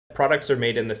products are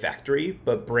made in the factory,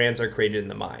 but brands are created in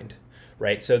the mind,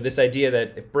 right? So this idea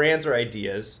that if brands are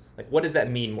ideas, like what does that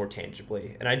mean more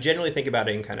tangibly? And I generally think about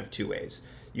it in kind of two ways.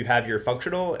 You have your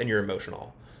functional and your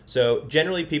emotional. So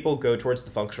generally people go towards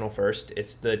the functional first.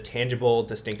 It's the tangible,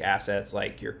 distinct assets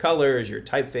like your colors, your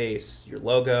typeface, your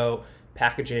logo,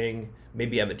 packaging,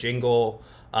 maybe you have a jingle.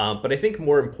 But I think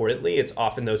more importantly, it's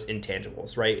often those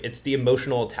intangibles, right? It's the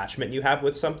emotional attachment you have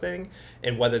with something,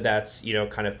 and whether that's,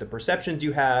 kind of the perceptions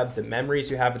you have, the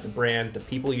memories you have with the brand, the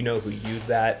people you know who use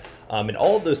that, and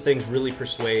all of those things really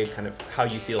persuade kind of how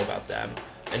you feel about them.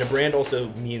 And a brand also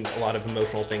means a lot of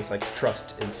emotional things like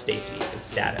trust and safety and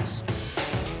status.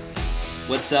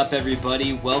 What's up,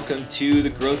 everybody? Welcome to the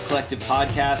Growth Collective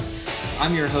podcast.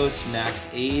 I'm your host, Max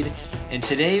Aid, and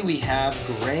today we have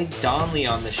Greg Donnelly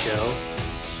on the show.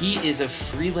 He is a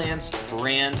freelance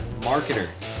brand marketer.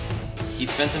 He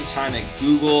spent some time at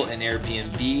Google and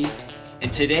Airbnb,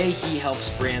 and today he helps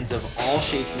brands of all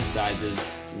shapes and sizes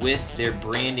with their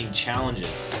branding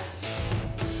challenges.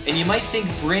 And you might think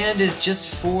brand is just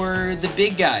for the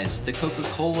big guys, the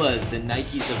Coca-Colas, the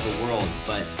Nikes of the world,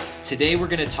 but today we're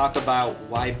going to talk about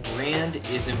why brand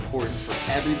is important for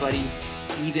everybody,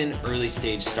 even early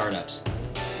stage startups.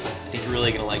 I think you're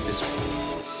really going to like this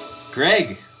one.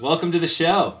 Greg, welcome to the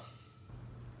show.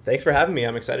 Thanks for having me.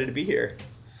 I'm excited to be here.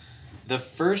 The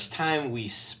first time we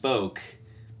spoke,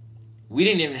 we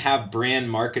didn't even have brand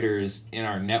marketers in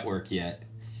our network yet,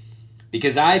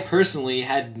 because I personally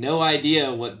had no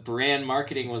idea what brand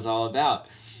marketing was all about.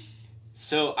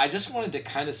 So I just wanted to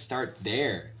kind of start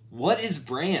there. What is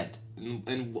brand,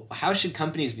 and how should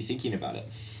companies be thinking about it?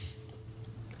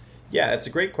 Yeah, it's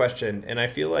a great question, and I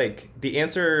feel like the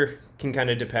answer can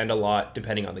kind of depend a lot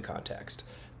depending on the context.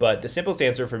 But the simplest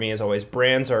answer for me is always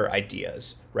brands are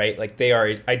ideas, right? Like they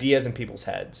are ideas in people's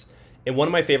heads. And one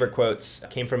of my favorite quotes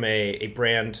came from a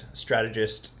brand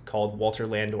strategist called Walter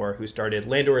Landor, who started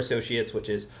Landor Associates, which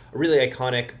is a really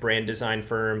iconic brand design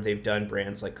firm. They've done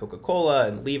brands like Coca-Cola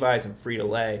and Levi's and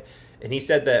Frito-Lay. And he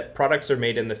said that products are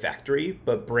made in the factory,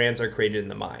 but brands are created in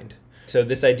the mind. So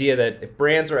this idea that if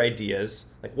brands are ideas,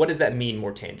 like what does that mean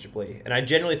more tangibly? And I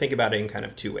generally think about it in kind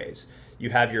of two ways.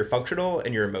 You have your functional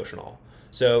and your emotional.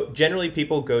 So generally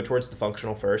people go towards the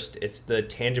functional first. It's the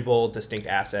tangible, distinct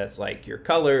assets like your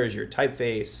colors, your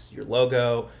typeface, your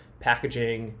logo,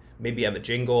 packaging, maybe you have a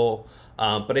jingle.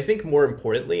 But I think more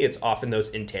importantly, it's often those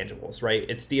intangibles, right?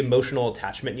 It's the emotional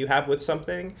attachment you have with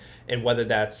something, and whether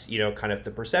that's, kind of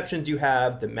the perceptions you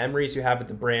have, the memories you have with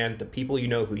the brand, the people you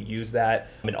know who use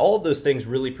that, and all of those things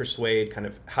really persuade kind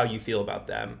of how you feel about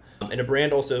them. And a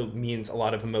brand also means a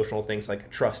lot of emotional things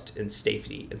like trust and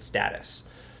safety and status.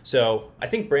 So I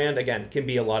think brand, again, can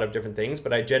be a lot of different things,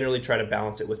 but I generally try to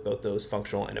balance it with both those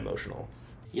functional and emotional.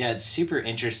 Yeah, it's super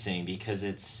interesting because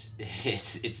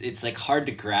it's like hard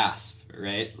to grasp,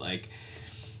 right? Like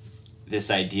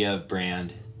this idea of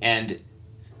brand. And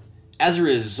as a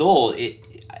result,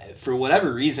 for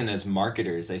whatever reason as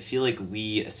marketers, I feel like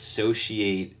we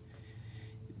associate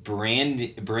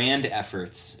brand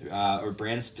efforts or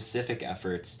brand specific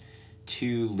efforts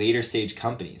to later stage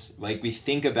companies. Like we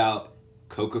think about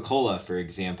Coca-Cola, for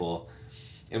example,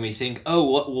 and we think,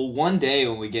 well, one day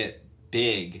when we get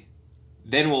big,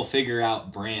 then we'll figure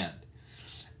out brand.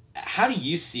 How do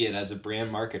you see it as a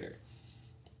brand marketer?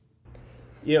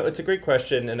 It's a great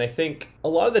question. And I think a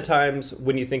lot of the times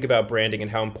when you think about branding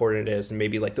and how important it is, and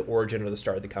maybe like the origin or the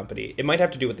start of the company, it might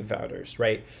have to do with the founders,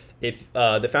 right? If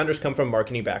the founders come from a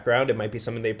marketing background, it might be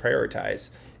something they prioritize.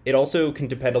 It also can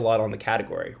depend a lot on the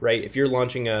category, right? If you're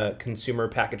launching a consumer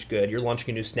packaged good, you're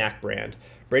launching a new snack brand,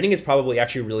 branding is probably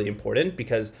actually really important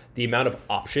because the amount of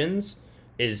options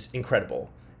is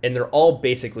incredible. And they're all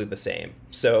basically the same.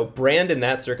 So brand in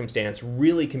that circumstance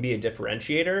really can be a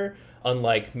differentiator,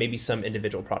 unlike maybe some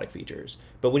individual product features.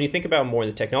 But when you think about more in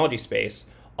the technology space,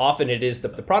 often it is the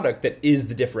product that is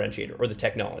the differentiator, or the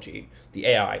technology, the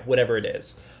AI, whatever it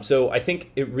is. So I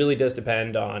think it really does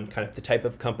depend on kind of the type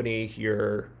of company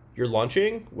you're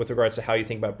launching with regards to how you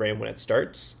think about brand when it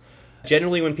starts.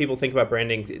 Generally, when people think about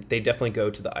branding, they definitely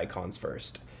go to the icons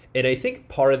first. And I think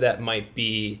part of that might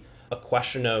be a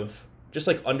question of just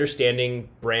like understanding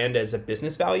brand as a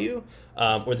business value,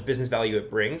 or the business value it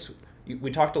brings.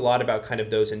 We talked a lot about kind of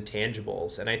those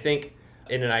intangibles. And I think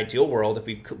in an ideal world, if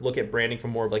we look at branding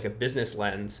from more of like a business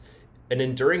lens, an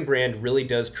enduring brand really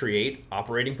does create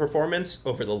operating performance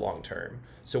over the long term.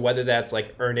 So whether that's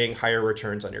like earning higher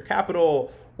returns on your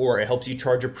capital, or it helps you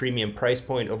charge a premium price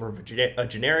point over a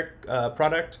generic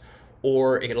product,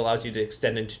 or it allows you to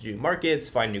extend into new markets,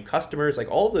 find new customers, like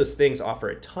all of those things offer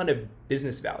a ton of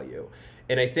business value.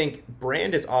 And I think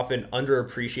brand is often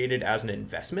underappreciated as an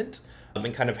investment.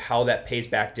 and kind of how that pays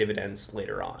back dividends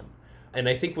later on. And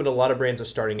I think when a lot of brands are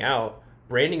starting out,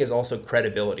 branding is also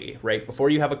credibility, right? Before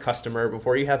you have a customer,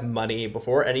 before you have money,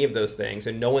 before any of those things,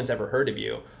 and no one's ever heard of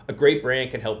you, a great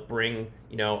brand can help bring,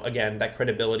 again, that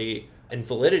credibility and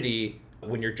validity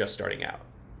when you're just starting out.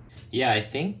 Yeah, I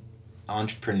think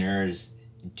entrepreneurs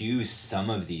do some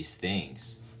of these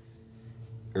things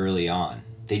early on.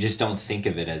 They just don't think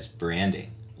of it as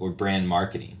branding or brand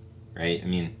marketing, right? I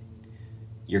mean,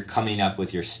 you're coming up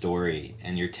with your story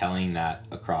and you're telling that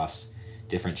across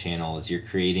different channels. You're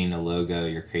creating a logo,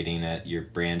 you're creating your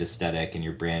brand aesthetic and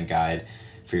your brand guide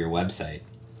for your website.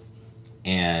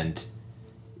 And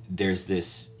there's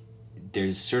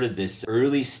sort of this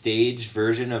early stage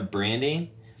version of branding.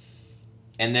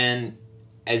 And then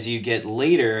as you get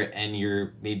later and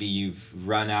you've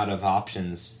run out of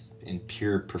options in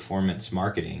pure performance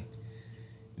marketing,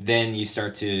 then you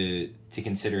start to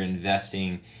consider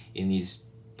investing in these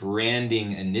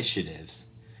branding initiatives.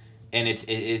 And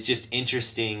it's just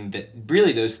interesting that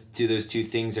really those two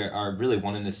things are really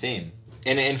one and the same.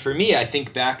 And for me, I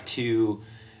think back to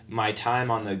my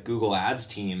time on the Google Ads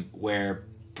team where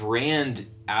brand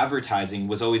advertising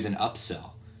was always an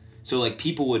upsell. So like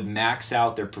people would max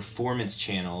out their performance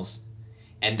channels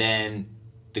and then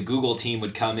the Google team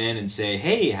would come in and say,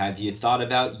 hey, have you thought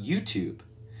about YouTube?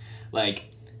 Like,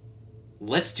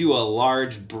 let's do a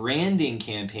large branding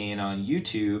campaign on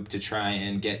YouTube to try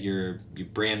and get your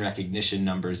brand recognition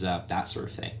numbers up, that sort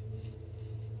of thing.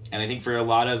 And I think for a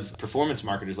lot of performance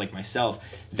marketers like myself,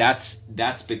 that's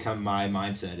become my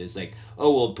mindset is like,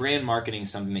 oh, well, brand marketing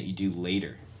is something that you do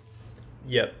later.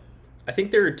 Yep. I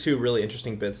think there are two really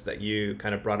interesting bits that you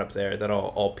kind of brought up there that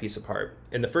I'll piece apart.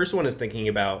 And the first one is thinking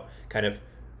about kind of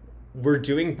we're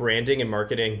doing branding and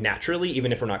marketing naturally,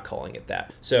 even if we're not calling it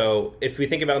that. So if we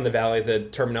think about in the Valley, the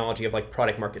terminology of like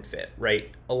product market fit, right?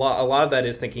 A lot of that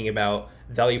is thinking about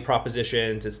value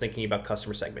propositions. It's thinking about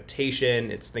customer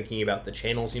segmentation. It's thinking about the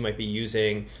channels you might be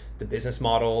using, the business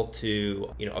model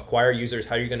to, acquire users,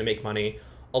 how you're going to make money.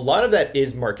 A lot of that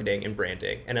is marketing and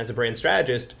branding. And as a brand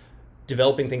strategist,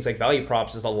 developing things like value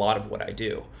props is a lot of what I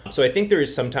do. So I think there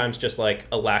is sometimes just like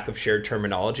a lack of shared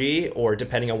terminology, or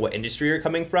depending on what industry you're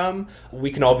coming from, we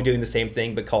can all be doing the same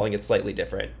thing, but calling it slightly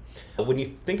different. When you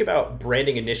think about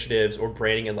branding initiatives or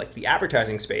branding in like the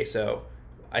advertising space, so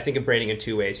I think of branding in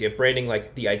two ways. You have branding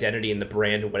like the identity and the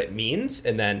brand and what it means,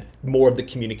 and then more of the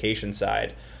communication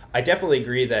side. I definitely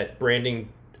agree that branding,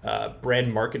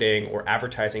 brand marketing or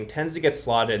advertising tends to get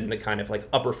slotted in the kind of like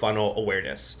upper funnel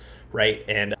awareness, right?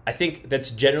 And I think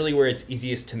that's generally where it's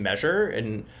easiest to measure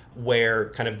and where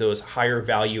kind of those higher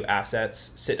value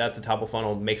assets sit at the top of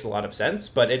funnel makes a lot of sense.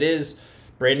 But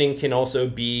branding can also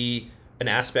be an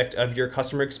aspect of your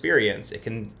customer experience. It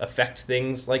can affect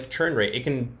things like churn rate. It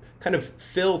can kind of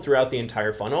fill throughout the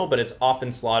entire funnel, but it's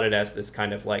often slotted as this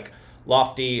kind of like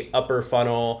lofty upper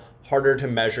funnel, harder to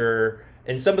measure.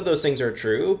 And some of those things are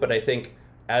true, but I think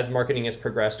as marketing has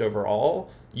progressed overall,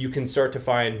 you can start to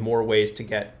find more ways to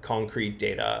get concrete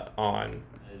data on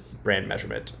brand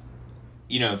measurement.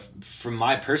 From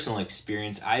my personal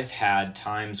experience, I've had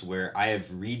times where I have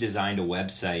redesigned a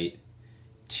website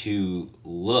to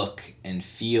look and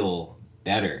feel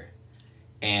better.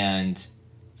 And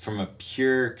from a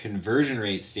pure conversion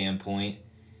rate standpoint,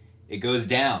 it goes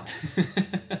down.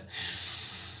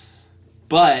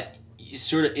 But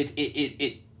sort of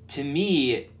it to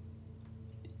me,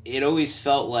 it always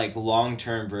felt like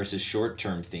long-term versus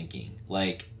short-term thinking.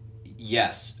 Like,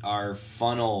 yes, our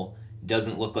funnel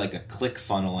doesn't look like a click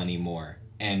funnel anymore,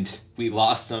 and we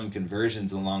lost some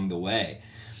conversions along the way.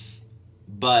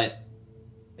 But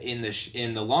in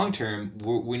the long term,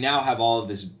 we now have all of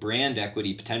this brand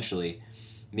equity potentially.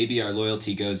 Maybe our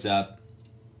loyalty goes up,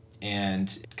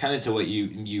 and kind of to what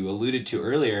you alluded to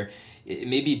earlier, it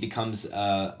maybe becomes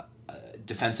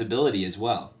defensibility as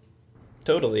well.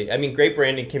 Totally. I mean, great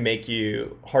branding can make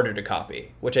you harder to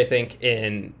copy, which I think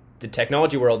in the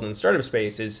technology world and the startup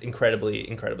space is incredibly,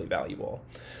 incredibly valuable.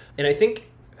 And I think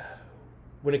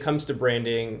when it comes to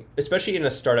branding, especially in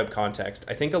a startup context,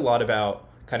 I think a lot about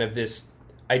kind of this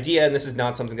idea, and this is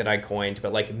not something that I coined,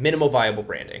 but like minimal viable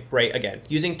branding, right? Again,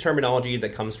 using terminology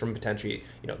that comes from potentially,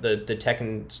 the tech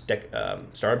and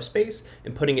startup space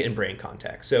and putting it in brand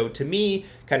context. So to me,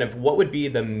 kind of what would be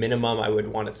the minimum I would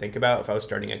want to think about if I was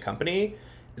starting a company?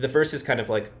 The first is kind of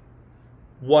like,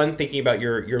 one, thinking about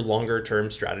your longer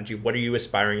term strategy. What are you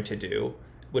aspiring to do?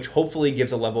 Which hopefully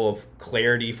gives a level of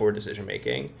clarity for decision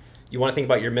making. You want to think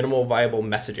about your minimal viable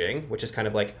messaging, which is kind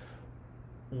of like,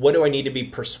 what do I need to be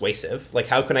persuasive? Like,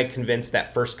 how can I convince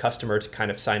that first customer to kind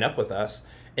of sign up with us?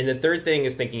 And the third thing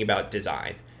is thinking about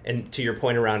design. And to your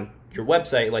point around your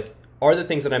website, like, are the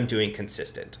things that I'm doing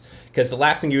consistent? Because the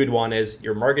last thing you would want is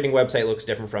your marketing website looks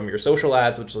different from your social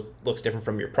ads, which looks different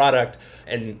from your product.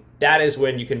 And that is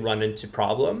when you can run into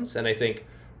problems. And I think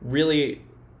really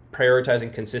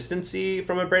prioritizing consistency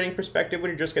from a branding perspective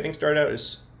when you're just getting started out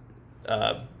is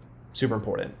super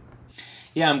important.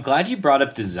 Yeah, I'm glad you brought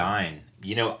up design.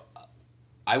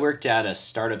 I worked at a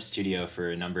startup studio for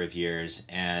a number of years,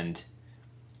 and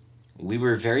we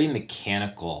were very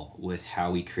mechanical with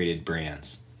how we created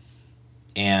brands.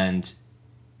 And,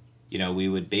 we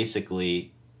would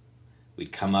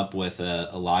we'd come up with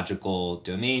a logical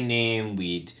domain name.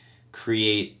 We'd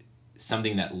create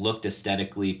something that looked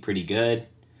aesthetically pretty good,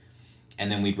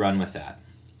 and then we'd run with that,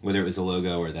 whether it was a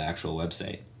logo or the actual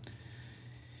website.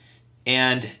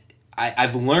 And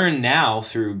I've learned now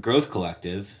through Growth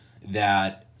Collective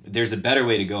that there's a better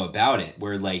way to go about it,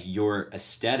 where like your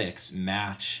aesthetics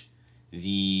match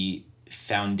the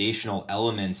foundational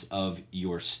elements of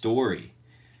your story,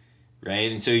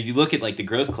 right? And so you look at like the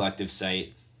Growth Collective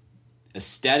site,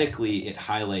 aesthetically it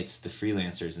highlights the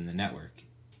freelancers in the network.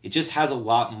 It just has a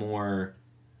lot more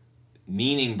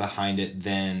meaning behind it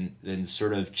than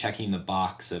sort of checking the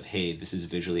box of, hey, this is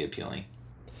visually appealing.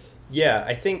 Yeah,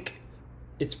 I think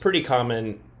it's pretty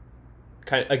common.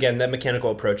 Again, that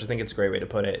mechanical approach, I think it's a great way to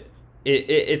put it.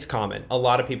 It's common. A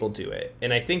lot of people do it.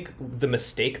 And I think the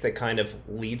mistake that kind of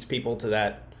leads people to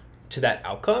that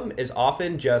outcome is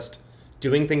often just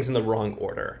doing things in the wrong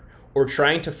order or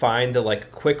trying to find the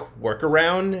like quick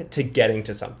workaround to getting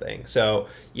to something. So,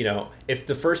 if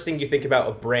the first thing you think about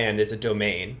a brand is a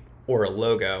domain or a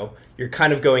logo, you're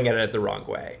kind of going at it the wrong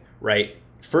way, right?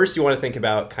 First, you want to think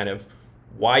about kind of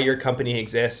why your company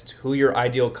exists, who your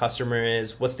ideal customer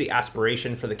is, what's the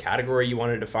aspiration for the category you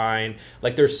want to define.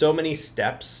 Like there's so many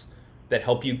steps that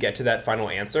help you get to that final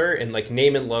answer, and like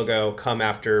name and logo come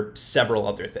after several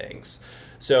other things.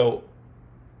 So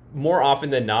more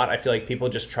often than not, I feel like people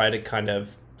just try to kind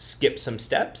of skip some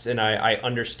steps, and I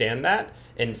understand that.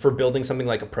 And for building something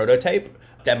like a prototype,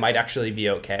 that might actually be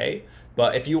okay.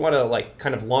 But if you want to like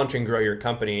kind of launch and grow your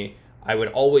company, I would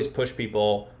always push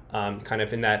people kind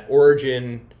of in that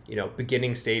origin,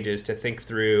 beginning stages to think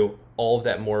through all of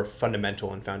that more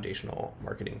fundamental and foundational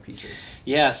marketing pieces.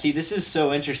 Yeah, see, this is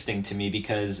so interesting to me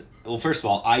because, well, first of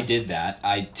all, I did that.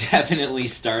 I definitely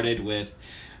started with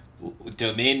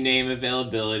domain name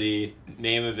availability,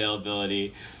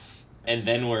 and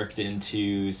then worked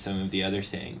into some of the other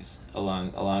things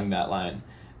along that line.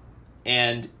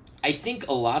 And I think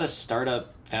a lot of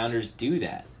startup founders do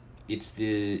that. It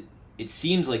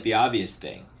seems like the obvious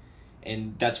thing.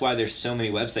 And that's why there's so many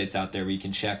websites out there where you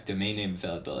can check domain name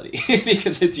availability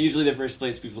because it's usually the first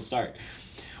place people start.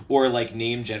 Or like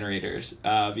name generators,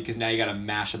 because now you got to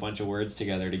mash a bunch of words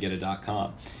together to get a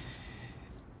 .com.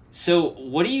 So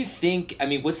what do you think? I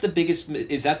mean, is that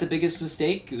the biggest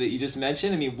mistake that you just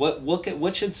mentioned? I mean,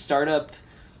 what should startup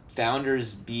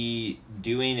founders be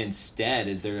doing instead?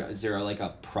 Is there like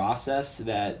a process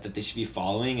that they should be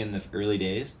following in the early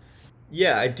days?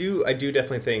 Yeah, I do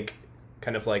definitely think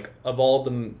kind of like of all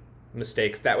the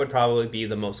mistakes, that would probably be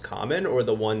the most common or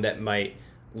the one that might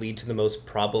lead to the most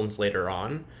problems later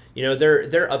on.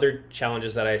 There are other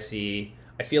challenges that I see.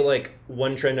 I feel like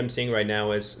one trend I'm seeing right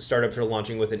now is startups are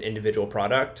launching with an individual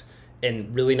product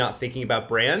and really not thinking about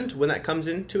brand when that comes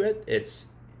into it.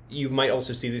 You might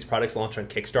also see these products launch on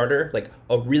Kickstarter, like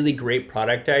a really great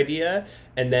product idea,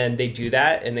 and then they do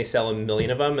that and they sell 1 million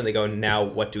of them and they go, now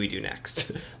what do we do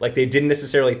next? Like they didn't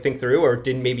necessarily think through or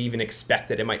didn't maybe even expect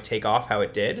that it might take off how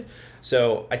it did.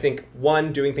 So I think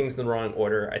one, doing things in the wrong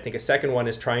order. I think a second one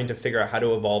is trying to figure out how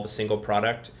to evolve a single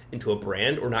product into a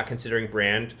brand or not considering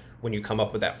brand when you come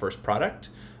up with that first product.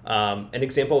 An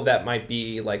example of that might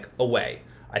be like Away.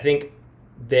 I think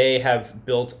they have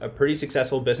built a pretty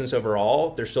successful business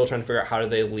overall. They're still trying to figure out how do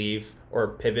they leave or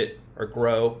pivot or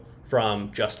grow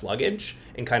from just luggage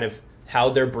and kind of how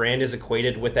their brand is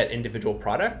equated with that individual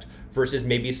product versus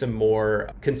maybe some more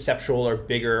conceptual or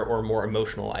bigger or more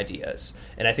emotional ideas.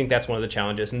 And I think that's one of the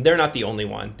challenges. And they're not the only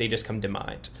one. They just come to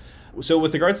mind. So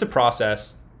with regards to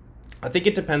process, I think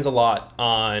it depends a lot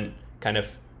on kind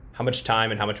of how much time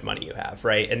and how much money you have,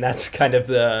 right? And that's kind of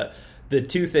the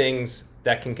two things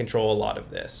that can control a lot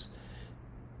of this.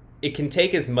 It can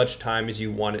take as much time as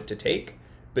you want it to take,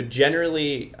 but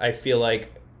generally I feel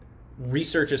like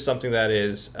research is something that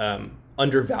is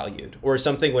undervalued, or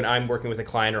something when I'm working with a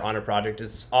client or on a project,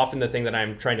 it's often the thing that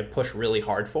I'm trying to push really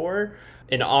hard for.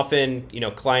 And often,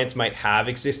 clients might have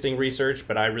existing research,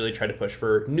 but I really try to push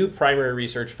for new primary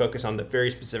research, focus on the very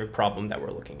specific problem that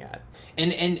we're looking at.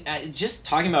 And just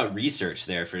talking about research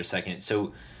there for a second.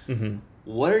 So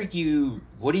what are you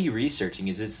researching?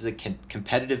 Is this a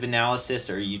competitive analysis,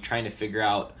 or are you trying to figure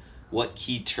out what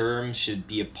key terms should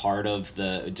be a part of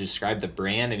describe the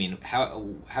brand? I mean, how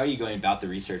are you going about the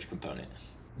research component?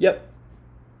 Yep.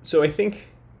 So I think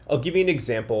I'll give you an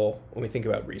example when we think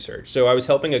about research. So I was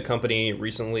helping a company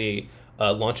recently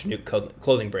launch a new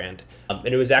clothing brand, and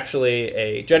it was actually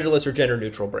a genderless or gender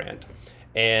neutral brand.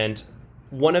 And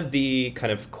one of the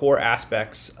kind of core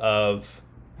aspects of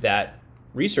that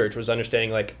research was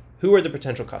understanding like who are the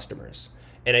potential customers.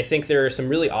 And I think there are some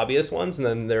really obvious ones, and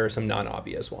then there are some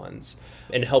non-obvious ones,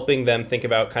 and helping them think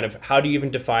about kind of how do you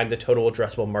even define the total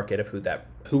addressable market of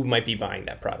who might be buying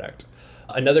that product.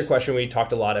 Another question we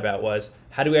talked a lot about was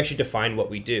how do we actually define what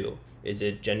we do? Is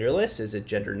it genderless? Is it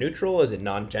gender neutral? Is it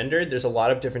non-gendered? There's a lot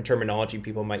of different terminology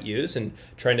people might use, and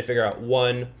trying to figure out,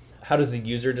 one, how does the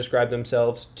user describe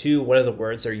themselves? Two, what are the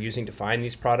words they're using to find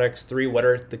these products? Three, what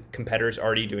are the competitors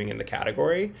already doing in the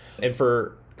category? And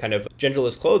for kind of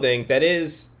genderless clothing, that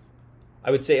is, I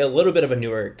would say, a little bit of a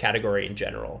newer category in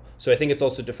general. So I think it's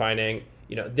also defining,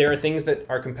 there are things that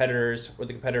our competitors or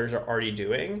the competitors are already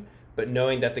doing, but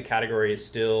knowing that the category is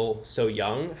still so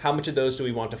young, how much of those do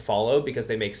we want to follow because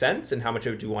they make sense, and how much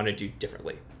do we want to do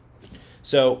differently?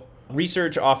 So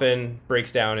research often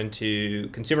breaks down into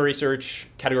consumer research,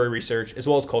 category research, as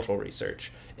well as cultural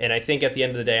research. And I think at the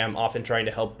end of the day, I'm often trying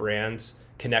to help brands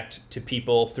connect to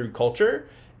people through culture.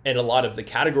 And a lot of the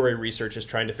category research is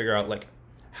trying to figure out, like,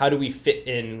 how do we fit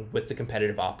in with the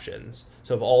competitive options?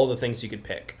 So of all the things you could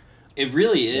pick. It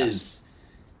really is,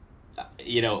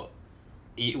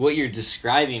 what you're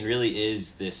describing really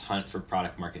is this hunt for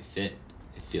product market fit,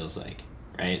 it feels like,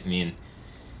 right? I mean,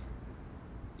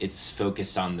 it's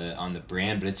focused on the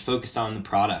brand, but it's focused on the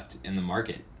product and the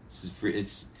market.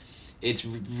 It's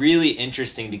really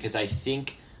interesting because I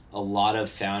think a lot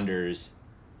of founders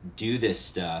do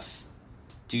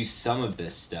some of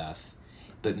this stuff,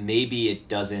 but maybe it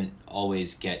doesn't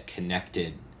always get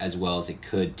connected as well as it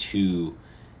could to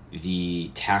the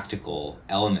tactical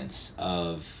elements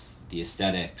of the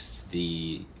aesthetics,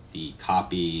 the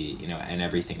copy, and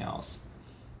everything else.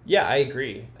 Yeah, I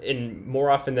agree. And more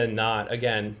often than not,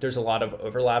 again, there's a lot of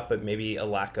overlap, but maybe a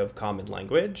lack of common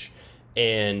language.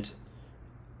 And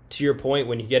to your point,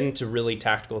 when you get into really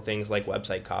tactical things like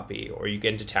website copy, or you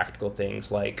get into tactical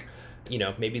things like,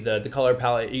 maybe the color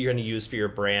palette you're going to use for your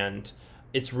brand,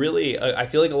 it's really, I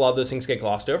feel like a lot of those things get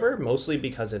glossed over, mostly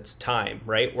because it's time,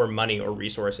 right? Or money or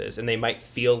resources, and they might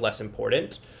feel less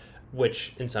important,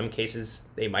 which in some cases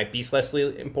they might be less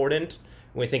important.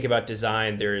 When we think about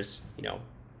design, there's,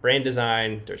 brand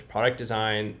design, there's product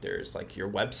design, there's like your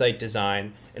website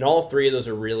design, and all three of those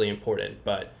are really important.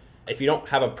 But if you don't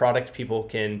have a product people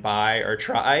can buy or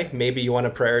try, maybe you want to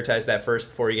prioritize that first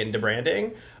before you get into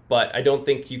branding. But I don't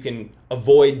think you can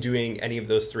avoid doing any of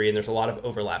those three, and there's a lot of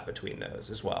overlap between those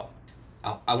as well.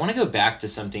 I want to go back to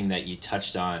something that you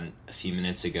touched on a few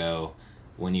minutes ago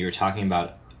when you were talking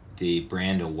about the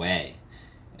brand Away.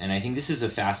 And I think this is a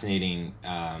fascinating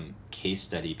case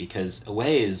study because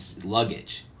Away is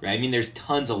luggage, right? I mean, there's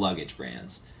tons of luggage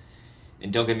brands.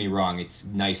 And don't get me wrong, it's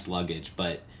nice luggage.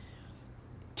 But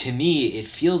to me, it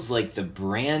feels like the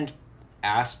brand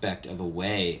aspect of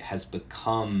Away has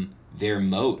become their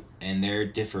moat and their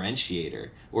differentiator,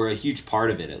 or a huge part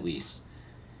of it at least.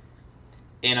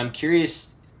 And I'm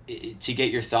curious to get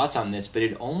your thoughts on this, but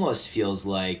it almost feels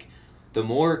like the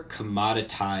more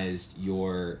commoditized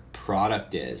your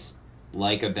product is,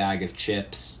 like a bag of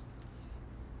chips,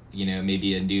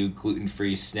 maybe a new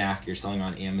gluten-free snack you're selling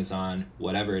on Amazon,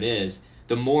 whatever it is,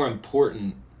 the more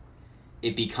important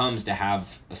it becomes to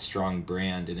have a strong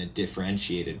brand and a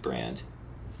differentiated brand.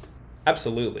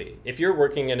 Absolutely. If you're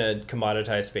working in a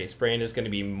commoditized space, brand is going to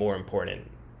be more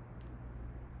important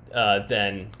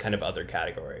than kind of other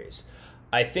categories.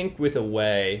 I think with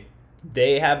Away,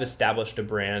 they have established a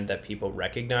brand that people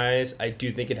recognize. I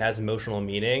do think it has emotional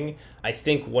meaning. I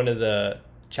think one of the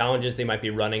challenges they might be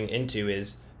running into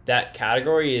is that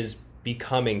category is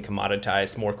becoming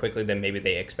commoditized more quickly than maybe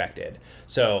they expected.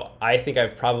 So I think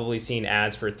I've probably seen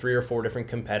ads for 3 or 4 different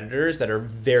competitors that are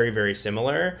very, very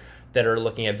similar, that are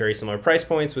looking at very similar price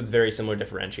points with very similar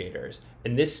differentiators.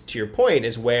 And this, to your point,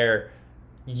 is where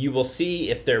you will see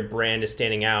if their brand is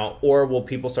standing out, or will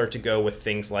people start to go with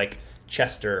things like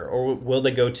Chester, or will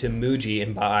they go to Muji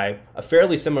and buy a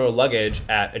fairly similar luggage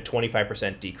at a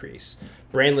 25% decrease?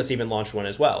 Brandless even launched one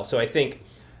as well. So I think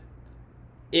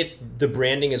if the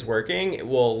branding is working, it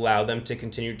will allow them to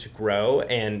continue to grow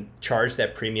and charge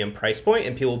that premium price point,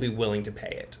 and people will be willing to pay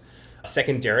it.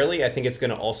 Secondarily, I think it's going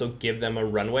to also give them a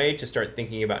runway to start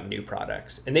thinking about new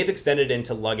products. And they've extended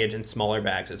into luggage and smaller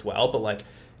bags as well, but like,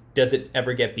 does it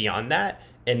ever get beyond that?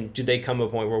 And do they come to a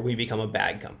point where we become a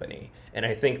bad company? And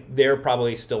I think they're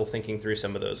probably still thinking through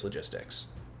some of those logistics.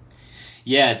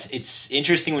 Yeah, it's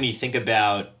interesting when you think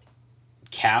about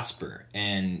Casper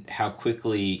and how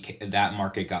quickly that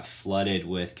market got flooded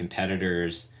with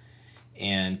competitors.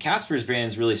 And Casper's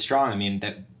brand is really strong. I mean,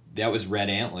 that was Red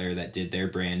Antler that did their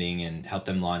branding and helped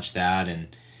them launch that.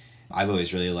 And I've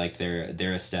always really liked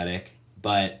their aesthetic.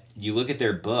 But you look at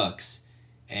their books,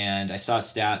 and I saw a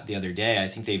stat the other day. I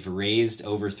think they've raised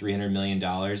over $300 million,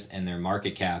 and their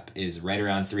market cap is right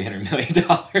around $300 million.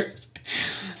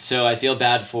 So I feel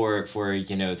bad for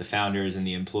the founders and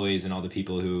the employees and all the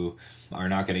people who are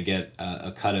not going to get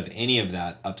a cut of any of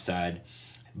that upside.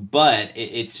 But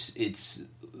it's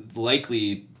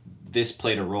likely this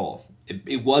played a role.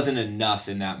 It wasn't enough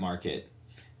in that market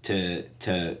to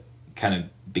kind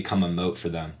of become a moat for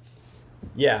them.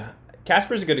 Yeah.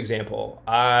 Casper's a good example.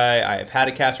 I've had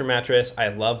a Casper mattress. I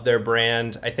love their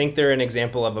brand. I think they're an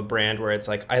example of a brand where it's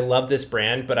like, I love this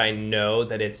brand, but I know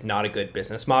that it's not a good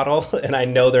business model, and I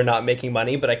know they're not making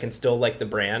money, but I can still like the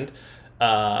brand.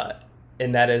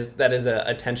 And that is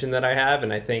a tension that I have.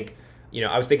 And I think,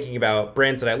 I was thinking about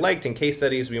brands that I liked and case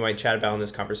studies we might chat about in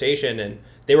this conversation, and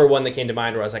they were one that came to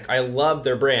mind where I was like, I love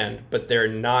their brand, but they're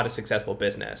not a successful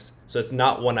business. So it's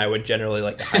not one I would generally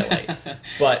like to highlight.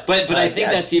 But I think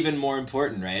that's even more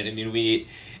important, right? I mean,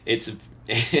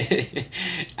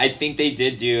 I think they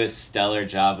did do a stellar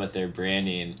job with their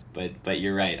branding, but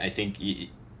you're right. I think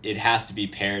it has to be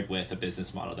paired with a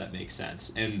business model that makes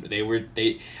sense. And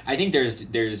I think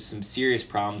there's some serious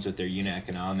problems with their unit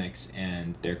economics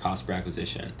and their cost per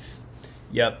acquisition.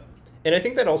 Yep. And I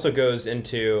think that also goes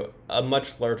into a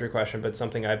much larger question, but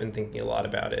something I've been thinking a lot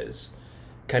about is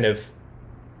kind of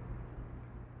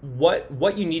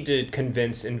what you need to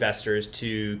convince investors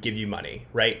to give you money,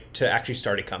 right? To actually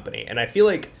start a company. And I feel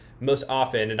like most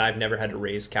often, and I've never had to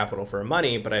raise capital for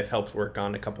money, but I've helped work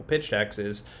on a couple pitch decks,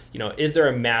 is there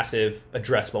a massive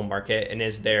addressable market, and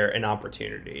is there an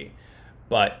opportunity?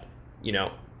 But,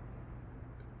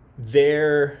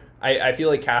 I feel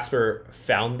like Casper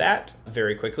found that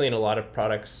very quickly, and a lot of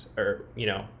products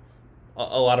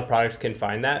can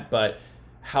find that, but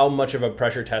how much of a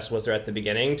pressure test was there at the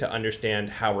beginning to understand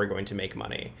how we're going to make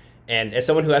money? And as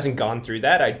someone who hasn't gone through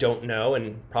that, I don't know,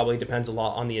 and probably depends a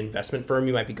lot on the investment firm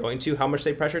you might be going to, how much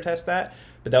they pressure test that.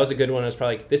 But that was a good one. It was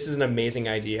probably like, this is an amazing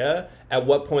idea. At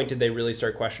what point did they really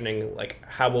start questioning, like,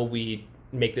 how will we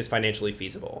make this financially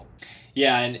feasible?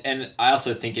 Yeah, and I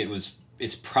also think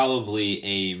it's probably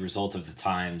a result of the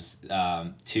times,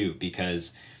 too,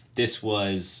 because this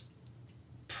was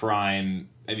prime,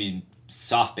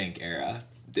 SoftBank era.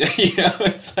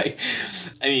 It's like,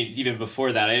 even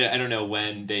before that, I don't know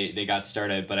when they got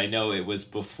started, but I know it was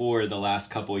before the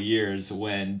last couple years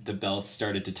when the belts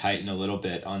started to tighten a little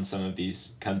bit on some of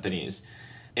these companies.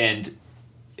 And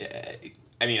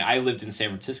I lived in San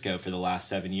Francisco for the last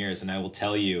 7 years, and I will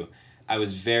tell you, I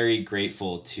was very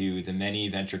grateful to the many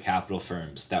venture capital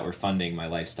firms that were funding my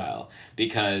lifestyle,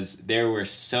 because there were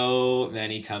so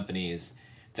many companies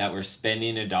that were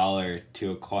spending $1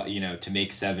 to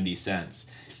make 70 cents.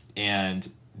 And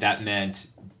that meant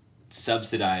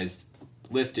subsidized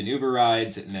Lyft and Uber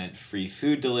rides. It meant free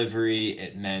food delivery.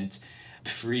 It meant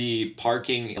free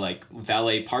parking, like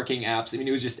valet parking apps.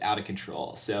 It was just out of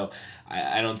control. So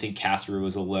I don't think Casper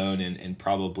was alone in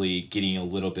probably getting a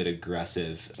little bit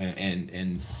aggressive and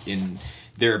in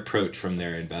their approach from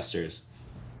their investors.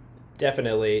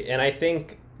 Definitely. And I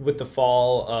think with the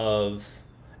fall of,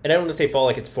 and I don't want to say fall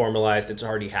like it's formalized, it's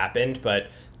already happened,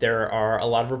 but there are a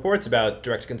lot of reports about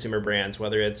direct-to-consumer brands,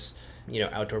 whether it's,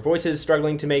 Outdoor Voices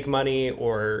struggling to make money,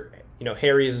 or,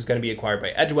 Harry's was going to be acquired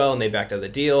by Edgewell and they backed out of the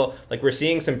deal. Like, we're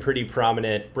seeing some pretty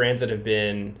prominent brands that have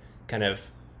been kind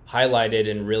of highlighted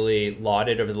and really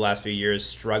lauded over the last few years,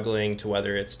 struggling to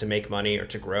whether it's to make money or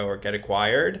to grow or get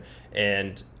acquired.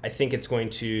 And I think it's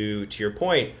going to your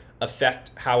point,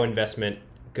 affect how investment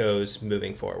goes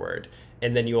moving forward.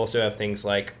 And then you also have things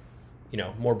like,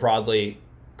 more broadly,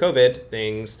 COVID,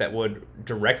 things that would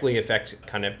directly affect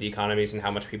kind of the economies and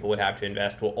how much people would have to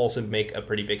invest will also make a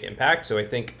pretty big impact. So I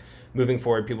think moving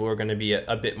forward, people are going to be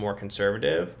a bit more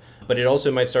conservative, but it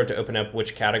also might start to open up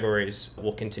which categories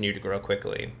will continue to grow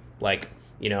quickly, like,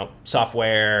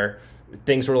 software,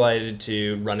 things related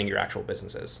to running your actual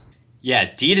businesses. Yeah,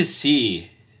 D2C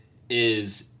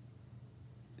is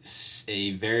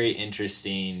a very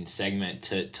interesting segment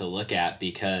to look at,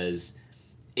 because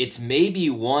it's maybe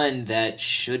one that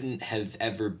shouldn't have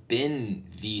ever been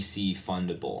VC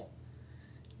fundable.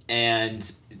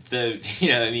 And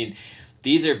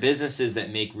these are businesses that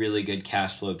make really good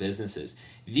cash flow businesses.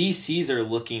 VCs are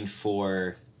looking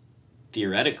for,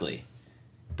 theoretically,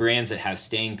 brands that have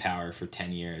staying power for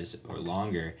 10 years or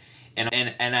longer. And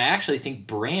I actually think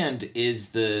brand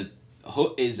is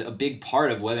a big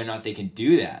part of whether or not they can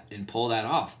do that and pull that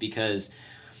off, because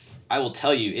I will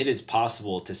tell you, it is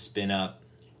possible to spin up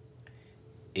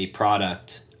a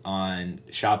product on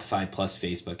Shopify plus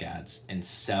Facebook ads and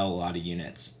sell a lot of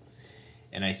units.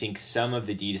 And I think some of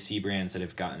the D2C brands that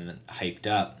have gotten hyped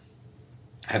up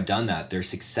have done that. They're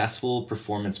successful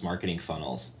performance marketing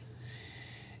funnels.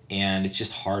 And it's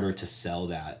just harder to sell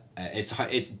that.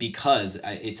 It's because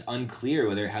it's unclear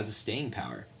whether it has a staying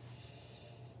power.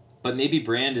 But maybe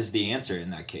brand is the answer in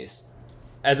that case.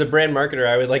 As a brand marketer,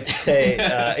 I would like to say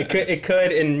it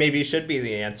could and maybe should be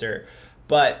the answer.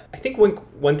 But I think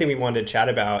one thing we wanted to chat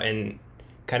about, and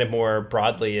kind of more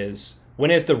broadly, is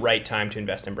when is the right time to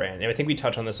invest in brand? And I think we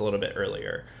touched on this a little bit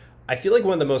earlier. I feel like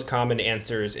one of the most common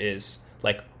answers is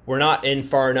like, we're not in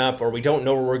far enough, or we don't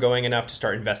know where we're going enough to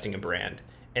start investing in brand.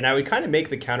 And I would kind of make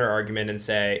the counter argument and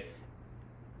say,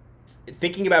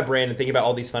 thinking about brand and thinking about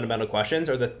all these fundamental questions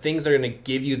are the things that are going to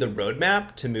give you the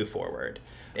roadmap to move forward.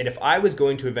 And if I was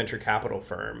going to a venture capital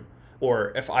firm,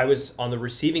 or if I was on the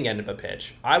receiving end of a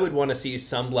pitch, I would want to see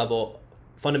some level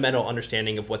fundamental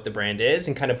understanding of what the brand is,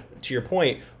 and kind of, to your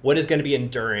point, what is going to be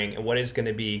enduring and what is going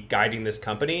to be guiding this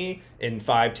company in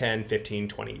 5, 10, 15,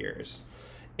 20 years.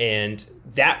 And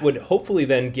that would hopefully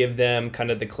then give them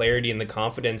kind of the clarity and the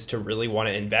confidence to really want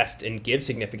to invest and give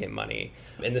significant money.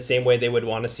 In the same way they would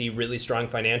want to see really strong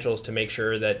financials to make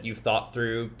sure that you've thought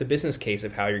through the business case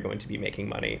of how you're going to be making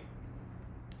money.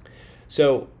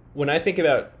 So when I think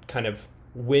about kind of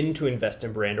when to invest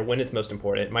in brand or when it's most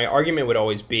important, my argument would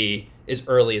always be as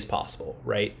early as possible,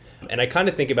 right? And I kind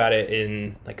of think about it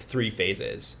in like 3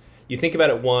 phases. You think about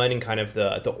it, one, in kind of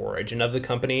the origin of the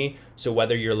company. So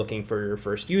whether you're looking for your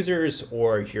first users,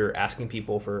 or you're asking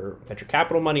people for venture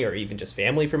capital money, or even just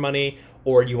family for money,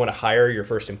 or you want to hire your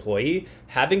first employee,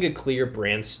 having a clear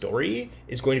brand story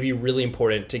is going to be really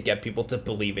important to get people to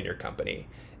believe in your company.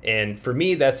 And for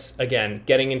me, that's, again,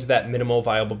 getting into that minimal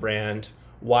viable brand,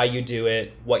 why you do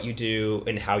it, what you do,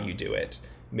 and how you do it.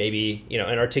 Maybe,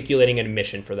 and articulating a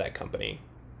mission for that company.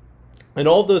 And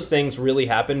all of those things really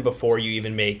happen before you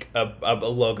even make a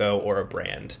logo or a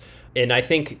brand. And I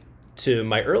think, to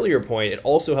my earlier point, it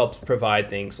also helps provide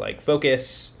things like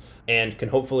focus and can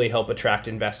hopefully help attract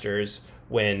investors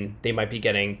when they might be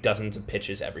getting dozens of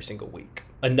pitches every single week.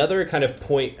 Another kind of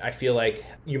point I feel like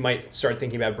you might start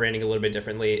thinking about branding a little bit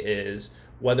differently is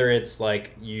whether it's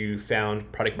like you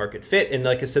found product market fit in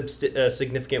like a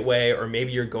significant way, or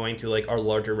maybe you're going through like our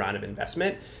larger round of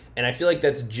investment. And I feel like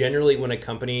that's generally when a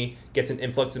company gets an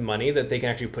influx of money that they can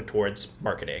actually put towards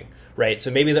marketing, right? So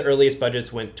maybe the earliest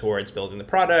budgets went towards building the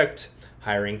product,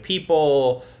 hiring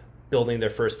people, building their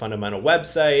first fundamental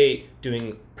website,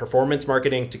 doing performance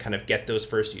marketing to kind of get those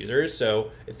first users.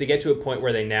 So if they get to a point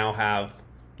where they now have,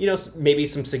 maybe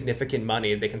some significant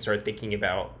money, they can start thinking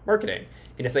about marketing.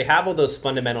 And if they have all those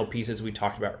fundamental pieces we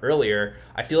talked about earlier,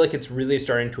 I feel like it's really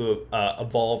starting to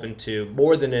evolve into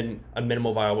more than a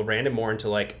minimal viable brand, and more into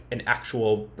like an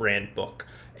actual brand book,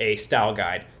 a style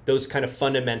guide, those kind of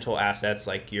fundamental assets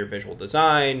like your visual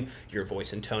design, your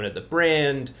voice and tone of the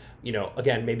brand,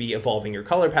 again, maybe evolving your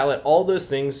color palette. All those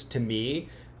things to me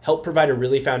help provide a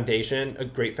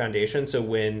great foundation. So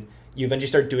when you eventually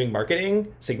start doing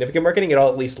marketing, significant marketing, it all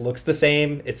at least looks the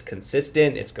same, it's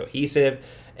consistent, it's cohesive.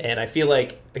 And I feel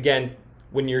like, again,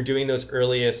 when you're doing those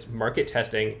earliest market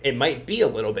testing, it might be a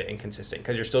little bit inconsistent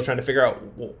because you're still trying to figure out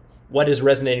what is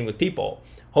resonating with people.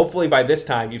 Hopefully by this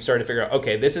time you've started to figure out,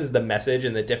 okay, this is the message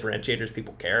and the differentiators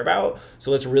people care about, so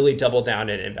let's really double down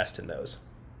and invest in those.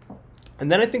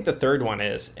 And then I think the third one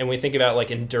is, and we think about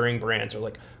like enduring brands or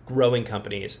like growing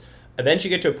companies, eventually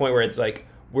you get to a point where it's like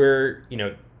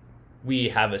we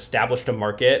have established a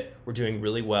market, we're doing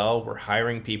really well, we're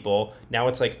hiring people. Now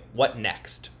it's like, what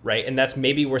next, right? And that's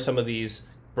maybe where some of these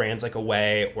brands like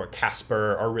Away or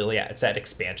Casper are really at. It's at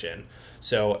expansion.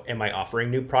 So am I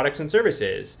offering new products and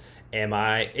services? Am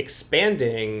I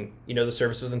expanding, the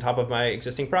services on top of my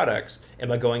existing products?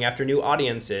 Am I going after new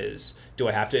audiences? Do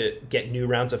I have to get new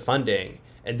rounds of funding?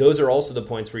 And those are also the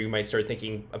points where you might start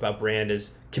thinking about brand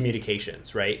as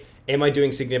communications, right? Am I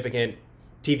doing significant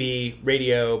TV,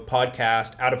 radio,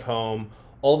 podcast, out of home,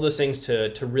 all those things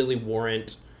to really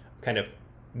warrant kind of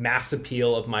mass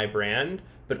appeal of my brand,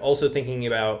 but also thinking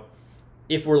about,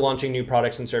 if we're launching new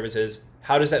products and services,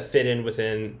 how does that fit in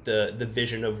within the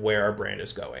vision of where our brand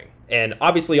is going? And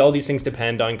obviously all these things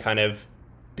depend on kind of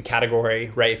the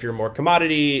category, right? If you're more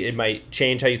commodity, it might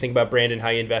change how you think about brand and how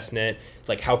you invest in it.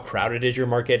 Like how crowded is your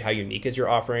market? How unique is your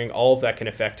offering? All of that can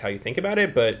affect how you think about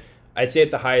it. But I'd say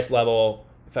at the highest level,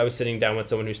 if I was sitting down with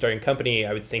someone who's starting a company,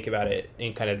 I would think about it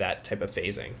in kind of that type of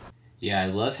phasing. Yeah, I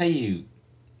love how you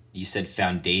said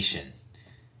foundation,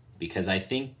 because I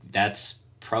think that's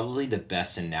probably the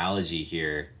best analogy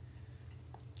here,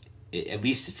 at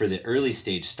least for the early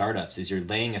stage startups, is you're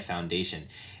laying a foundation.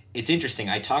 It's interesting.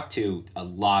 I talk to a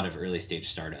lot of early stage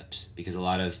startups because a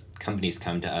lot of companies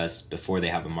come to us before they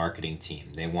have a marketing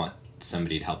team. They want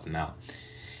somebody to help them out.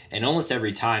 And almost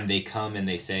every time they come and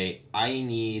they say, I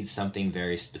need something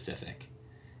very specific.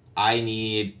 I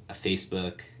need a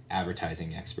Facebook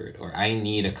advertising expert, or I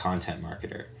need a content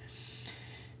marketer,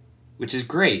 which is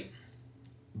great.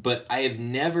 But I have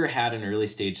never had an early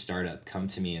stage startup come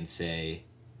to me and say,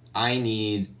 I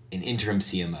need an interim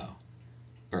CMO,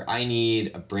 or I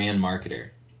need a brand marketer.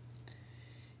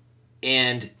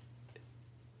 And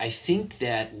I think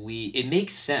that it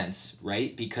makes sense,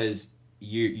 right? Because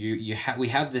we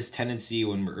have this tendency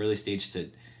when we're early stage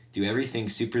to do everything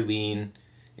super lean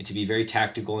and to be very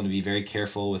tactical and to be very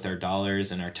careful with our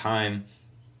dollars and our time.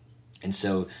 And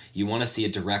so you want to see a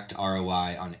direct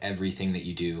ROI on everything that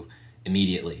you do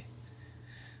immediately.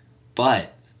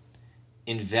 But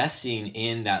investing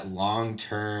in that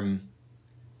long-term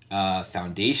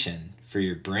foundation for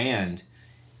your brand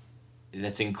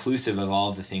that's inclusive of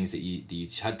all of the things that you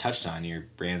touched on, your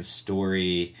brand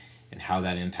story and how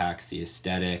that impacts the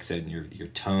aesthetics and your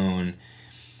tone,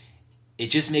 it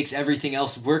just makes everything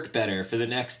else work better for the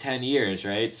next 10 years,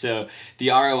 right? So the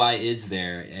ROI is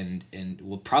there, and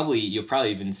you'll probably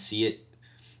even see it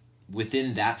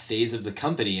within that phase of the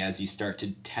company as you start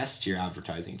to test your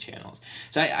advertising channels.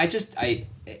 So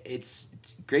it's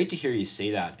great to hear you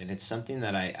say that, and it's something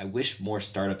that I wish more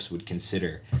startups would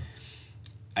consider.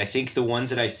 I think the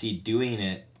ones that I see doing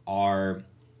it are,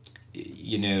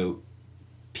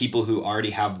 people who already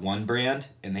have one brand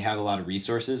and they have a lot of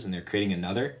resources and they're creating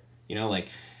another, like,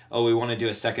 oh, we want to do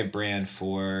a second brand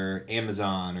for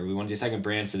Amazon, or we want to do a second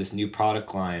brand for this new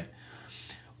product line.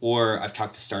 Or I've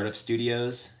talked to startup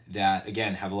studios that,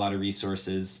 again, have a lot of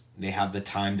resources. They have the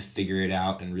time to figure it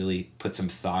out and really put some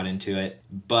thought into it.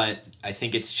 But I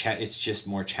think it's just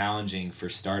more challenging for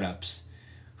startups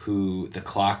who the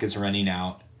clock is running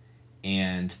out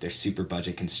and they're super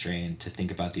budget constrained to think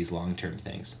about these long-term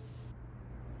things.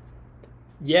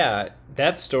 Yeah,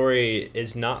 that story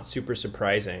is not super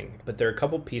surprising, but there are a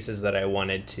couple pieces that I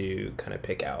wanted to kind of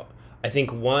pick out. I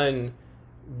think one,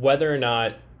 whether or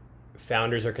not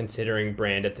founders are considering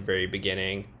brand at the very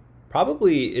beginning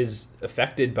probably is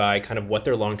affected by kind of what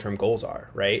their long-term goals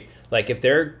are, right? Like if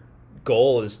their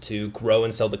goal is to grow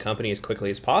and sell the company as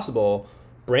quickly as possible,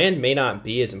 brand may not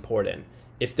be as important.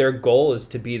 If their goal is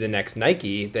to be the next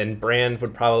Nike, then brand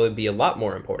would probably be a lot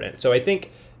more important. So I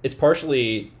think it's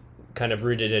partially kind of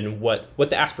rooted in what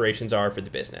the aspirations are for the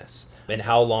business and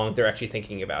how long they're actually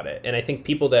thinking about it. And I think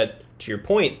people that, to your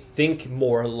point, think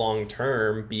more long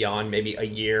term beyond maybe a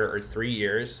year or 3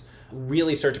 years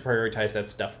really start to prioritize that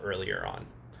stuff earlier on.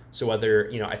 So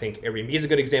whether, I think Airbnb is a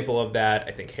good example of that.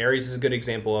 I think Harry's is a good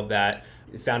example of that.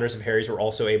 The founders of Harry's were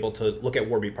also able to look at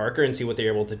Warby Parker and see what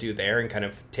they're able to do there and kind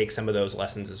of take some of those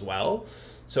lessons as well.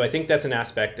 So I think that's an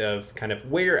aspect of kind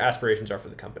of where your aspirations are for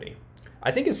the company.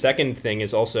 I think a second thing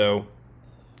is also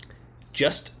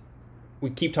just, we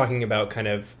keep talking about kind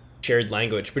of shared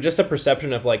language, but just a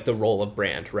perception of like the role of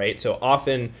brand, right? So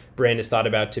often brand is thought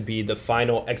about to be the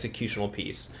final executional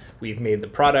piece. We've made the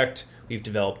product, we've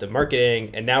developed the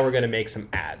marketing, and now we're going to make some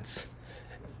ads.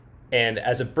 And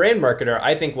as a brand marketer,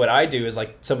 I think what I do is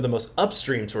like some of the most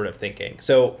upstream sort of thinking.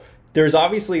 So there's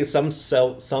obviously some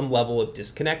level of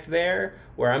disconnect there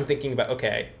where I'm thinking about,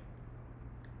 okay,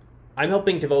 I'm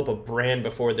helping develop a brand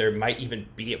before there might even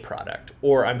be a product,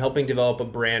 or I'm helping develop a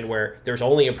brand where there's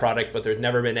only a product, but there's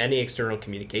never been any external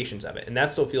communications of it. And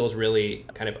that still feels really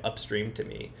kind of upstream to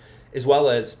me, as well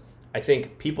as I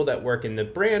think people that work in the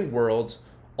brand worlds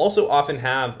also often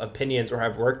have opinions or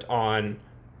have worked on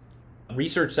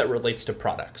research that relates to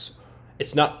products.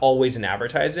 It's not always in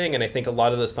advertising. And I think a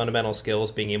lot of those fundamental skills,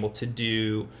 being able to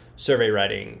do survey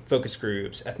writing, focus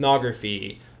groups,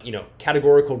 ethnography,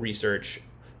 categorical research,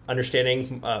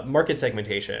 understanding market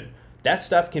segmentation, that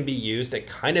stuff can be used at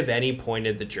kind of any point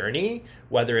in the journey,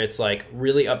 whether it's like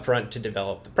really upfront to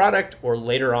develop the product or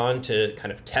later on to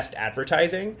kind of test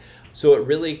advertising. So it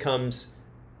really comes,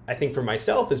 I think for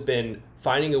myself, has been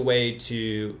finding a way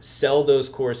to sell those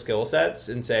core skill sets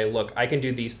and say, look, I can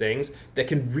do these things that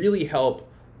can really help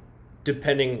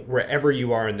depending wherever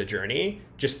you are in the journey,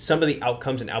 just some of the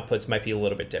outcomes and outputs might be a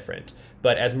little bit different.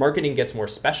 But as marketing gets more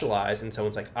specialized and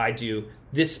someone's like, I do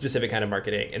this specific kind of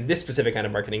marketing and this specific kind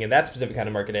of marketing and that specific kind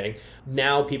of marketing,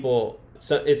 now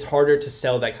so it's harder to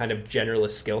sell that kind of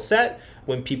generalist skill set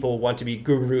when people want to be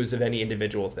gurus of any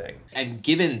individual thing. And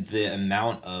given the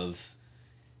amount of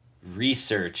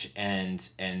research and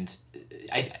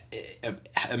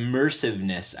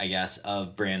immersiveness, I guess,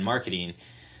 of brand marketing,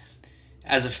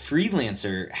 as a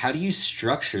freelancer, how do you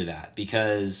structure that?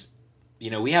 Because,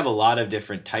 we have a lot of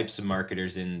different types of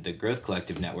marketers in the Growth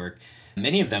Collective network.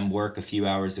 Many of them work a few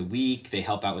hours a week. They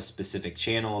help out with specific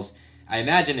channels. I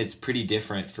imagine it's pretty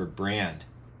different for brand.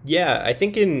 Yeah, I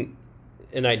think in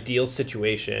an ideal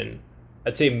situation,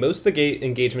 I'd say most of the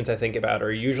engagements I think about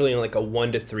are usually in like a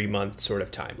 1 to 3 month sort of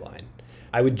timeline.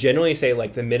 I would generally say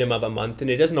like the minimum of a month,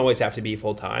 and it doesn't always have to be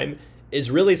full time,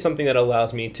 is really something that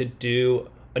allows me to do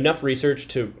enough research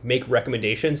to make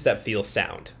recommendations that feel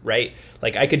sound, right?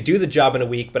 Like I could do the job in a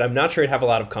week, but I'm not sure I'd have a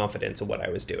lot of confidence in what I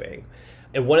was doing.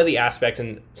 And one of the aspects,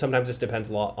 and sometimes this depends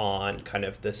a lot on kind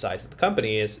of the size of the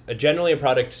company, is generally a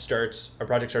project starts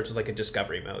with like a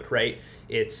discovery mode, right?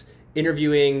 It's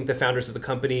interviewing the founders of the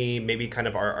company, maybe kind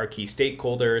of our key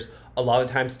stakeholders. A lot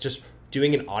of times just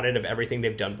doing an audit of everything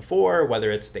they've done before,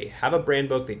 whether it's they have a brand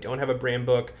book, they don't have a brand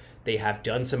book, they have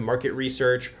done some market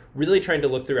research, really trying to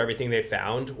look through everything they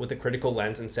found with a critical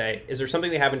lens and say, is there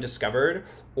something they haven't discovered?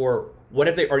 Or what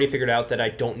have they already figured out that I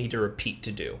don't need to repeat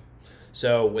to do?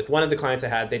 So with one of the clients I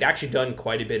had, they'd actually done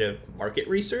quite a bit of market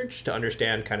research to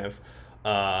understand kind of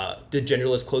the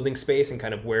generalist clothing space and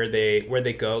kind of where they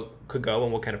could go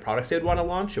and what kind of products they would want to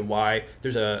launch and why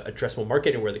there's a addressable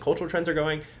market and where the cultural trends are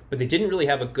going, but they didn't really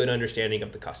have a good understanding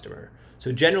of the customer.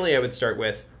 So generally I would start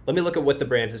with, let me look at what the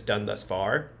brand has done thus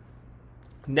far.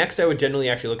 Next, I would generally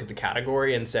actually look at the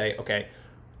category and say, okay,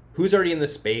 who's already in the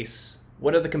space?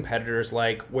 What are the competitors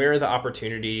like? Where are the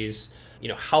opportunities?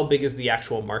 How big is the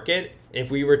actual market? And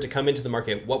if we were to come into the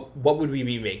market, what would we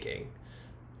be making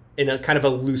in a kind of a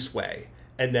loose way?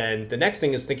 And then the next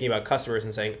thing is thinking about customers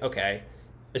and saying, okay,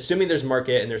 assuming there's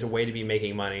market and there's a way to be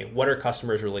making money, what are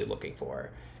customers really looking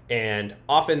for? And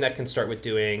often that can start with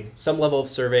doing some level of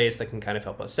surveys that can kind of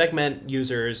help us segment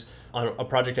users. On a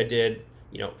project I did,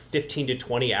 15 to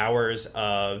 20 hours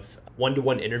of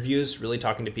one-to-one interviews, really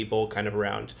talking to people kind of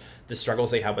around the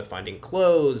struggles they have with finding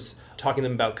clothes, talking to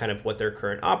them about kind of what their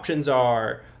current options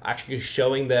are, actually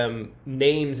showing them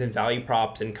names and value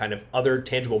props and kind of other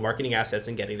tangible marketing assets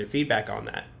and getting their feedback on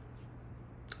that.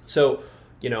 So,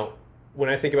 when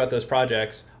I think about those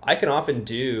projects, I can often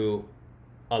do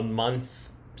a month,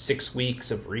 6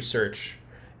 weeks of research,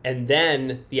 and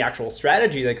then the actual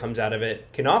strategy that comes out of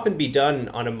it can often be done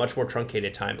on a much more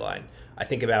truncated timeline. I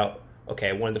think about,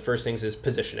 okay, one of the first things is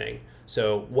positioning.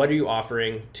 So what are you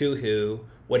offering to who?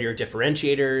 What are your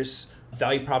differentiators,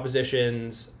 value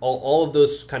propositions, all of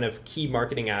those kind of key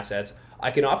marketing assets?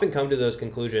 I can often come to those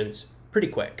conclusions pretty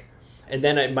quick. And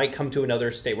then I might come to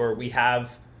another state where we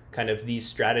have kind of these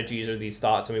strategies or these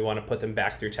thoughts and we want to put them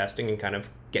back through testing and kind of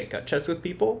get gut checks with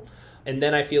people. And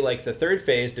then I feel like the third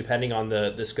phase, depending on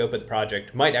the scope of the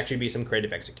project, might actually be some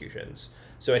creative executions.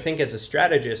 So I think as a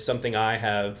strategist, something I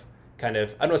have kind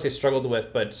of, I don't want to say struggled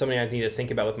with, but something I need to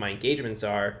think about with my engagements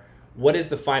are, what is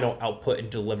the final output and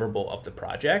deliverable of the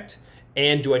project?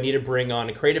 And do I need to bring on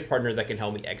a creative partner that can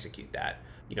help me execute that?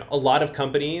 A lot of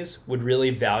companies would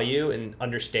really value and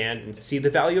understand and see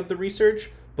the value of the research,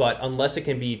 but unless it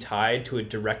can be tied to a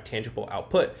direct tangible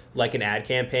output, like an ad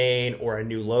campaign or a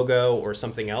new logo or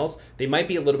something else, they might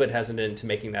be a little bit hesitant to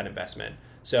making that investment.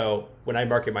 So when I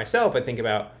market myself, I think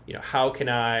about, how can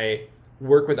I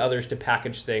work with others to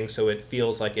package things so it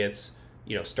feels like it's,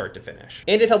 start to finish.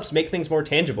 And it helps make things more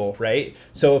tangible, right?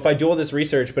 So if I do all this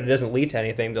research, but it doesn't lead to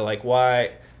anything, they're like,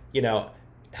 why,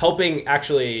 helping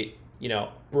actually,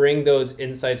 bring those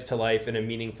insights to life in a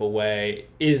meaningful way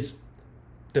is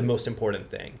the most important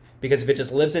thing. Because if it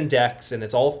just lives in decks and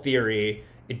it's all theory,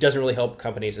 it doesn't really help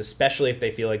companies, especially if they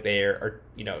feel like they are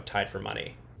tied for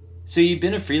money. So you've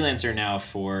been a freelancer now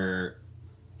for,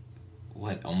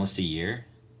 almost a year?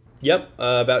 Yep,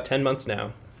 about 10 months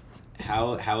now.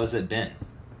 How has it been?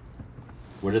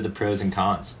 What are the pros and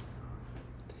cons?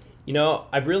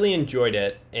 I've really enjoyed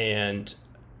it. And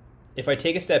if I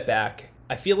take a step back,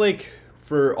 I feel like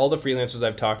for all the freelancers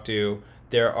I've talked to,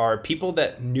 there are people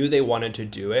that knew they wanted to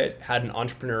do it, had an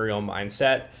entrepreneurial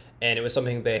mindset, and it was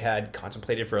something they had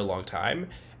contemplated for a long time.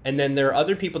 And then there are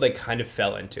other people that kind of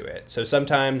fell into it. So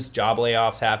sometimes job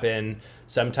layoffs happen,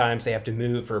 sometimes they have to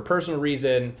move for a personal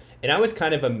reason. And I was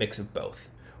kind of a mix of both,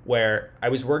 where I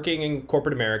was working in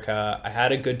corporate America, I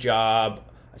had a good job,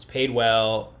 I was paid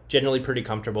well, generally pretty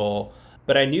comfortable.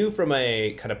 But I knew from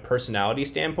a kind of personality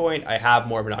standpoint, I have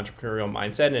more of an entrepreneurial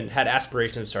mindset and had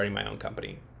aspirations of starting my own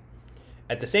company.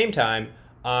 At the same time,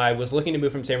 I was looking to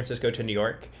move from San Francisco to New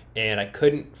York, and I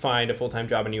couldn't find a full-time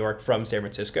job in New York from San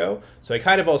Francisco. So I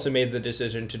kind of also made the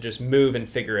decision to just move and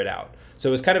figure it out. So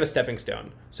it was kind of a stepping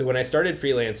stone. So when I started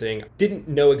freelancing, didn't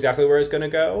know exactly where I was going to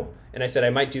go. And I said I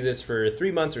might do this for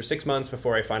 3 months or 6 months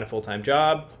before I find a full-time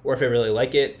job. Or if I really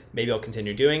like it, maybe I'll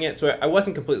continue doing it. So I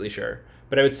wasn't completely sure.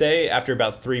 But I would say after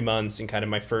about 3 months and kind of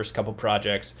my first couple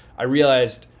projects, I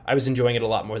realized I was enjoying it a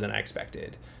lot more than I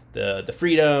expected. The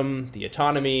freedom, the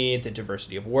autonomy, the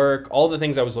diversity of work, all the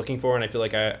things I was looking for and I feel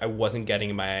like I wasn't getting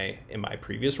in my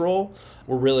previous role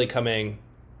were really coming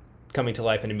to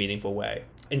life in a meaningful way.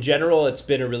 In general, it's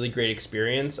been a really great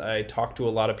experience. I talk to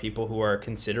a lot of people who are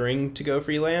considering to go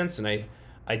freelance, and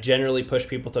I generally push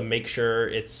people to make sure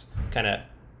it's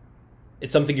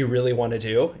something you really want to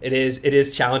do. It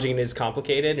is challenging and it is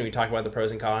complicated, and we talk about the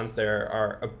pros and cons. There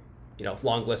are a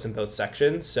long list in both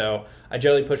sections. So I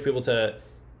generally push people to,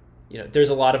 there's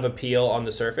a lot of appeal on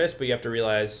the surface, but you have to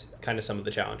realize kind of some of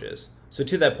the challenges. So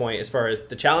to that point, as far as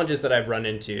the challenges that I've run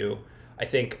into, I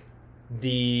think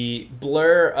the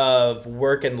blur of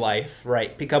work and life,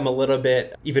 right, become a little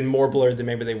bit even more blurred than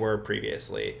maybe they were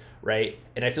previously, right?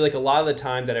 And I feel like a lot of the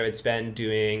time that I would spend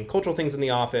doing cultural things in the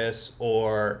office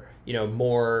or,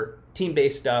 more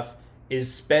team-based stuff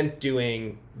is spent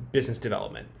doing business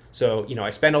development. So,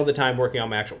 I spend all the time working on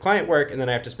my actual client work, and then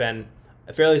I have to spend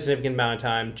a fairly significant amount of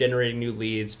time generating new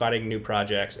leads, finding new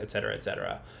projects, et cetera, et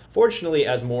cetera. Fortunately,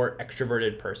 as a more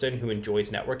extroverted person who enjoys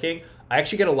networking, I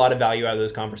actually get a lot of value out of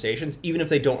those conversations, even if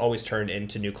they don't always turn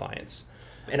into new clients.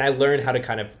 And I learned how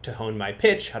to hone my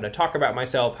pitch, how to talk about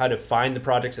myself, how to find the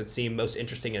projects that seem most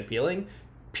interesting and appealing,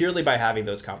 purely by having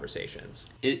those conversations.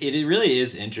 It really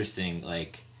is interesting,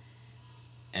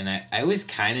 and I always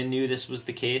kind of knew this was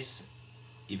the case,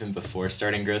 even before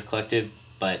starting Growth Collective,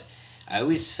 but I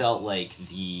always felt like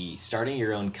the starting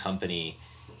your own company,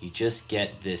 you just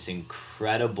get this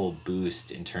incredible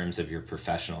boost in terms of your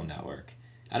professional network.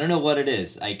 I don't know what it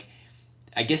is.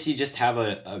 I guess you just have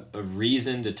a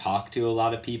reason to talk to a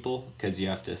lot of people because you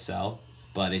have to sell.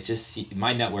 But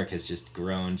my network has just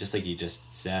grown, just like you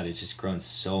just said, it's just grown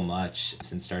so much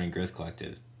since starting Growth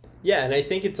Collective. Yeah, and I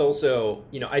think it's also,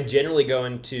 I generally go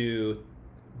into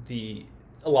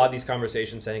a lot of these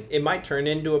conversations saying it might turn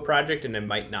into a project and it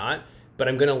might not, but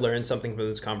I'm going to learn something from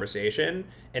this conversation.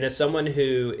 And as someone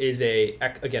who is an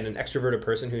extroverted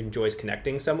person who enjoys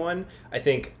connecting someone, I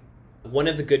think one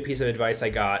of the good pieces of advice I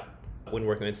got when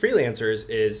working with freelancers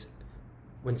is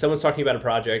when someone's talking about a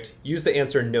project, use the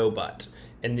answer no but.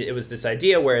 And it was this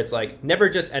idea where it's like, never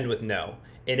just end with no.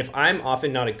 And if I'm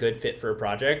often not a good fit for a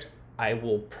project, I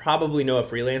will probably know a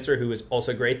freelancer who is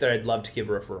also great that I'd love to give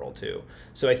a referral to.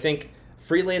 So I think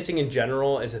freelancing in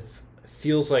general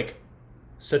feels like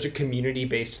such a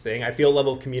community-based thing. I feel a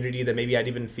level of community that maybe I'd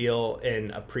even feel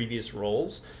in previous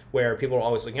roles where people are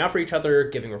always looking out for each other,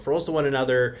 giving referrals to one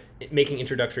another, making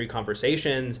introductory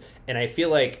conversations. And I feel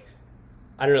like,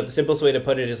 I don't know, the simplest way to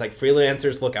put it is like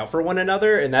freelancers look out for one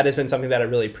another. And that has been something that I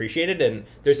really appreciated. And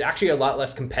there's actually a lot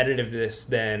less competitiveness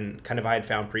than kind of I had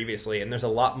found previously. And there's a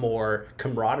lot more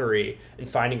camaraderie in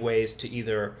finding ways to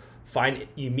either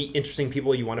you meet interesting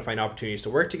people, you want to find opportunities to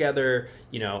work together,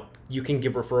 you can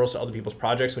give referrals to other people's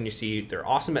projects when you see they're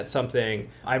awesome at something.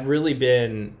 I've really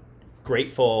been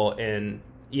grateful and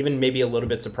even maybe a little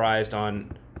bit surprised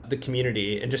on the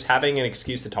community and just having an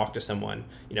excuse to talk to someone,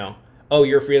 oh,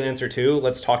 you're a freelancer too?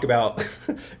 Let's talk about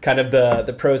kind of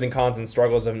the pros and cons and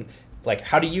struggles of like,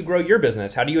 how do you grow your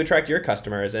business? How do you attract your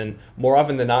customers? And more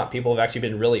often than not, people have actually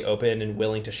been really open and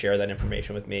willing to share that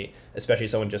information with me, especially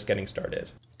someone just getting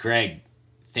started. Greg,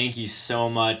 thank you so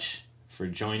much for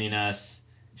joining us,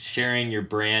 sharing your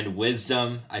brand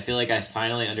wisdom. I feel like I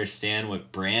finally understand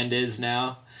what brand is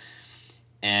now,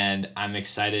 and I'm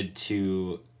excited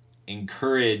to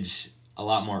encourage a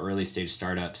lot more early stage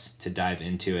startups to dive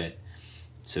into it.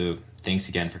 So thanks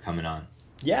again for coming on.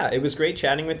 Yeah, it was great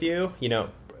chatting with you.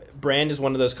 Brand is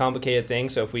one of those complicated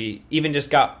things. So if we even just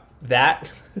got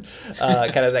that,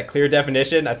 kind of that clear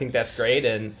definition, I think that's great.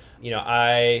 And,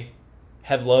 I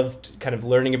have loved kind of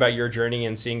learning about your journey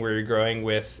and seeing where you're growing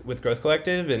with Growth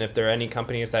Collective. And if there are any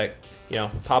companies that,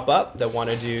 pop up that want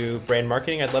to do brand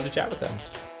marketing, I'd love to chat with them.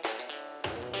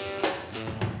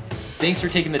 Thanks for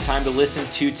taking the time to listen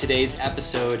to today's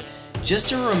episode.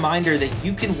 Just a reminder that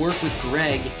you can work with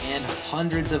Greg and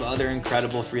hundreds of other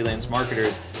incredible freelance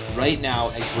marketers right now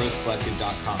at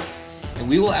growthcollective.com. And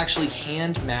we will actually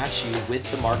hand match you with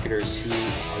the marketers who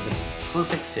are the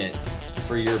perfect fit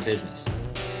for your business.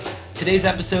 Today's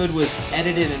episode was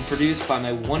edited and produced by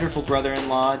my wonderful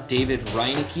brother-in-law, David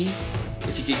Reinecke.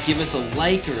 If you could give us a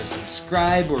like or a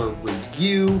subscribe or a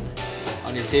review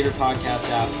on your favorite podcast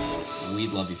app, we'd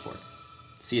love you for it.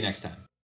 See you next time.